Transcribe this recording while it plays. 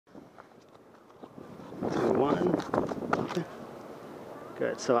one.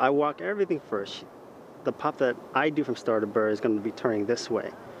 Good. So I walk everything first. The pop that I do from start to bird is going to be turning this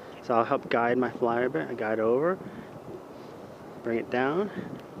way. So I'll help guide my flyer a bit. I guide over, bring it down,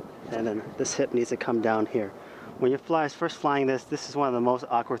 and then this hip needs to come down here. When your fly is first flying this is one of the most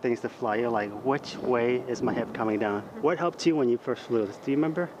awkward things to fly. You're like, which way is my hip coming down? What helped you when you first flew this? Do you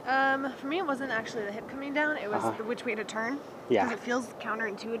remember? For me, it wasn't actually the hip coming down. It was the which way to turn. Yeah. Because it feels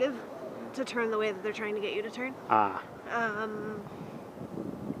counterintuitive to turn the way that they're trying to get you to turn.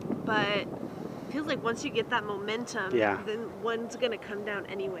 But it feels like once you get that momentum, then one's gonna come down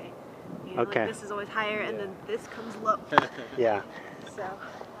anyway. You know, Okay. like this is always higher, and then this comes low. Yeah. So,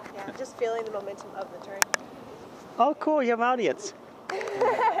 yeah, just feeling the momentum of the turn. Oh, cool, you have an audience.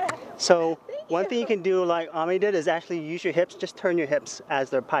 So one thing you can do like Ami did is actually use your hips, just turn your hips as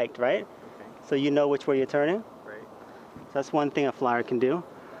they're piked, right? Okay. So you know which way you're turning. Right. So that's one thing a flyer can do.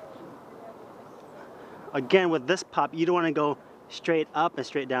 Again, with this pop, you don't want to go straight up and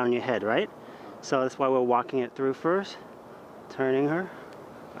straight down your head, right? So that's why we're walking it through first, turning her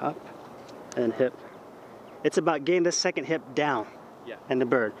up and hip. It's about getting the second hip down and the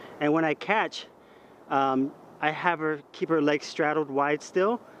bird. And when I catch, I have her keep her legs straddled wide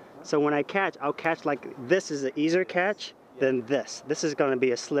still. So when I catch, I'll catch like this is an easier catch than this. This is going to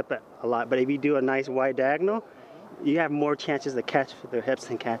be a slip a lot. But if you do a nice wide diagonal, you have more chances to catch with their hips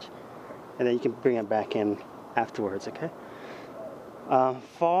and catch. And then you can bring it back in afterwards, okay?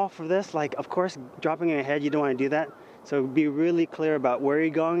 Fall for this, like of course dropping in your head, you don't want to do that. So be really clear about where you're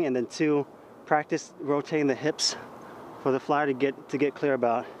going, and then two, practice rotating the hips for the flyer to get clear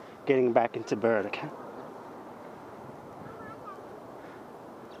about getting back into bird, okay?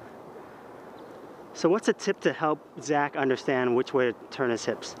 So what's a tip to help Zach understand which way to turn his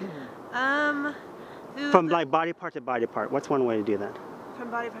hips? From like body part to body part, what's one way to do that? From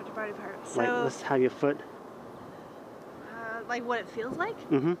body part to body part. So, like let's have your foot. Like what it feels like?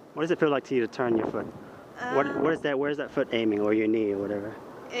 Mm-hmm. What does it feel like to you to turn your foot? What is that? Where's that foot aiming, or your knee, or whatever?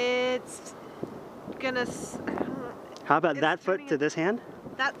 It's gonna. How about that foot to this hand?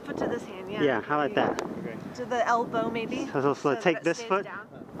 That foot to this hand, yeah. Yeah. How about that? Okay. To the elbow, maybe. So take this foot. Down.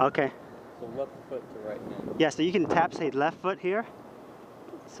 Okay. So left foot to right hand. Yeah. So you can tap, say, left foot here.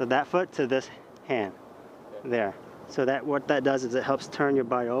 So that foot to this hand. There. So that what that does is it helps turn your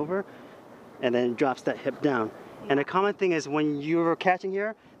body over, and then it drops that hip down. And a common thing is when you're catching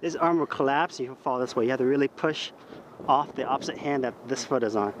here, this arm will collapse and you fall this way. You have to really push off the opposite hand that this foot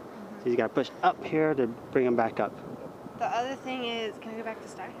is on. So you got to push up here to bring them back up. The other thing is, can I go back to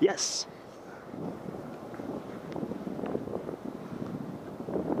start? Yes.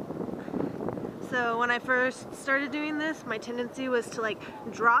 So when I first started doing this, my tendency was to like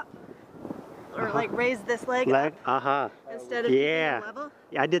drop or like raise this leg up instead of keeping it level.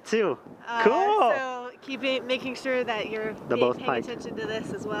 Yeah, I did too. Cool. So making sure that you're paying attention to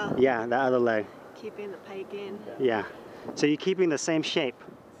this as well. Yeah, the other leg. Keeping the pike in. Yeah. So you're keeping the same shape,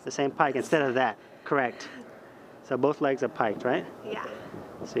 the same pike instead of that. Correct. So both legs are piked, right? Yeah.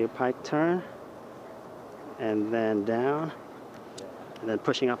 So your pike turn, and then down, and then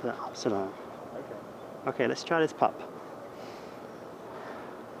pushing up the opposite arm. Okay, let's try this pop.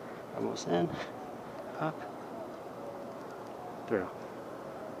 Almost in, up, through.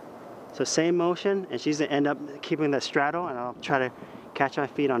 So same motion, and she's gonna end up keeping the straddle, and I'll try to catch my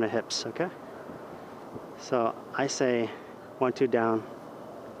feet on her hips, okay? So I say 1, 2, down,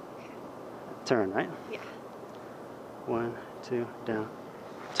 turn, right? Yeah. 1, 2, down,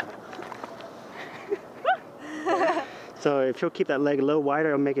 turn. So if you'll keep that leg a little wider,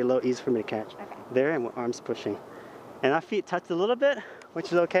 it'll make it a little easier for me to catch. Okay. There, and arms pushing. And our feet touch a little bit,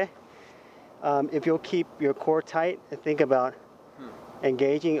 which is okay. If you'll keep your core tight and think about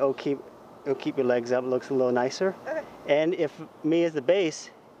engaging, it'll keep your legs up, looks a little nicer. Okay. And if me as the base,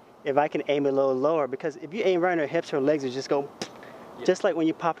 if I can aim a little lower, because if you aim right on her hips, her legs will just go, just like when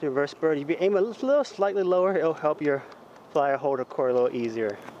you pop the reverse bird, if you aim a little slightly lower, it'll help your flyer hold her core a little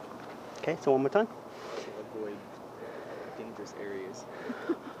easier. Okay, so one more time. Avoid dangerous areas.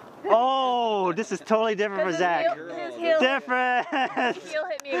 Oh, this is totally different for Zach. His heel Different. his heel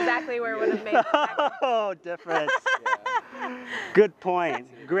hit me exactly where it would have made it. Oh, difference. Good point.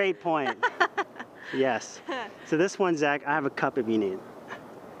 Great point. Yes. So this one, Zach, I have a cup if you need.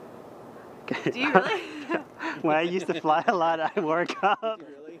 Okay. Do you really? When I used to fly a lot, I wore a cup.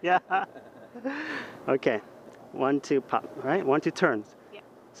 Really? Yeah. Okay. 1, 2, pop. Right? 1, 2, turns. Yeah.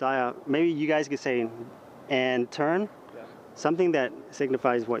 So maybe you guys could say, and turn. Yeah. Something that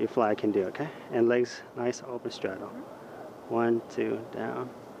signifies what your fly can do, okay? And legs nice, open straddle. 1, 2, down,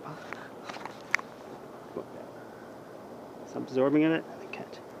 pop. So absorbing in it, and then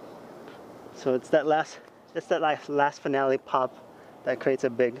catch. So it's that last It's that last finale pop that creates a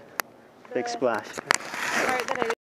big splash. Part that I